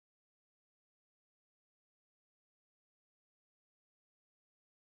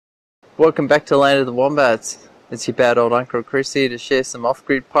Welcome back to Land of the Wombats. It's your bad old Uncle Chris here to share some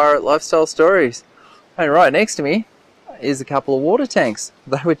off-grid pirate lifestyle stories. And right next to me is a couple of water tanks.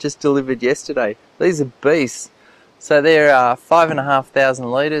 They were just delivered yesterday. These are beasts. So they're 5,500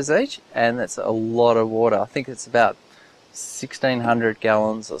 litres each, and that's a lot of water. I think it's about 1,600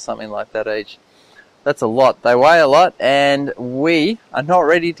 gallons or something like that each. That's a lot. They weigh a lot, and we are not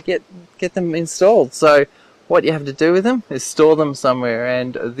ready to get them installed. So what you have to do with them is store them somewhere,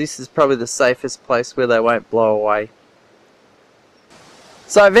 and this is probably the safest place where they won't blow away.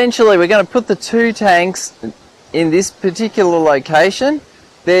 So eventually we're going to put the two tanks in this particular location.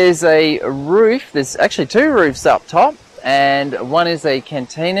 There's a roof, there's actually two roofs up top, and one is a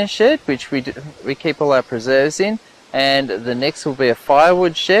cantina shed which we keep all our preserves in, and the next will be a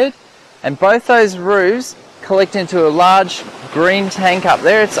firewood shed, and both those roofs collect into a large green tank up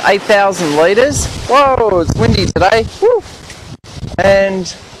there. It's 8,000 litres. Whoa, it's windy today. Woo! And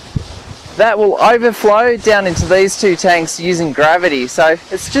that will overflow down into these two tanks using gravity. So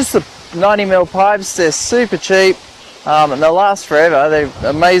it's just the 90mm pipes. They're super cheap, and they'll last forever. They're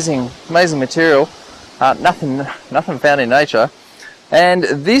amazing material. Nothing found in nature. And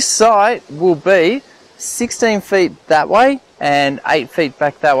this site will be 16 feet that way and 8 feet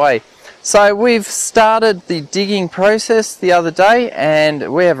back that way. So we've started the digging process the other day,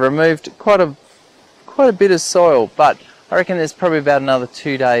 and we have removed quite a bit of soil, but I reckon there's probably about another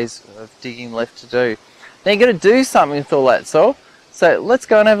 2 days of digging left to do. Now you've got to do something with all that soil, so let's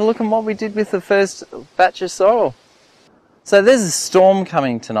go and have a look at what we did with the first batch of soil. So there's a storm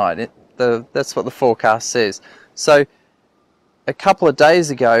coming tonight. That's what the forecast says. So a couple of days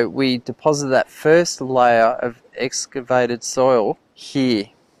ago we deposited that first layer of excavated soil here.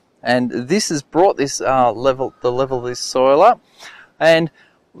 And this has brought this the level of this soil up. And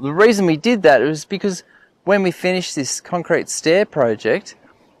the reason we did that was because when we finished this concrete stair project,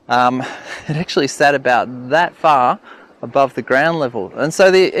 it actually sat about that far above the ground level. And so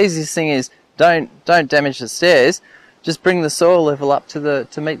the easiest thing is don't damage the stairs. Just bring the soil level up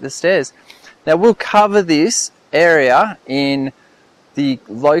to meet the stairs. Now we'll cover this area in the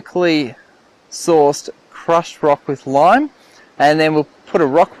locally sourced crushed rock with lime, and then we'll put a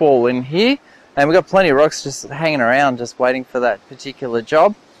rock wall in here, and we've got plenty of rocks just hanging around just waiting for that particular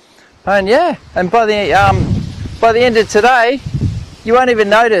job. And yeah, and by the end of today you won't even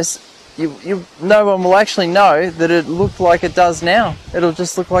notice, no one will actually know that it looked like it does now. It'll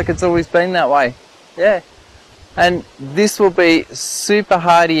just look like it's always been that way. Yeah, and this will be super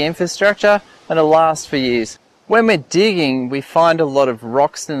hardy infrastructure and it'll last for years. When we're digging, we find a lot of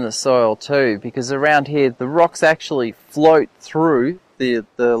rocks in the soil too, because around here the rocks actually float through the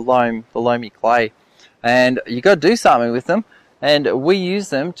loamy clay, and you got to do something with them, and we use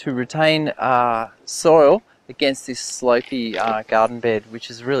them to retain soil against this slopey garden bed,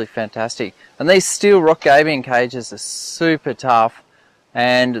 which is really fantastic. And these steel rock gabion cages are super tough,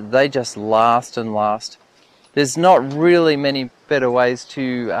 and they just last and last. There's not really many better ways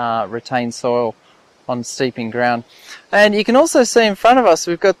to retain soil on steeping ground. And you can also see in front of us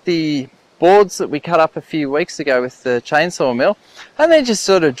we've got the boards that we cut up a few weeks ago with the chainsaw mill, and they're just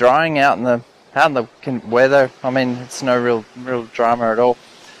sort of drying out in the weather. I mean, it's no real drama at all.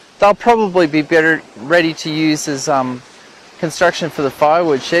 They'll probably be better ready to use as construction for the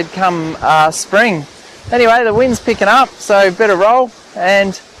firewood shed come spring. Anyway, the wind's picking up, so better roll,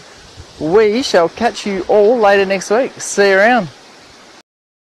 and we shall catch you all later next week. See you around.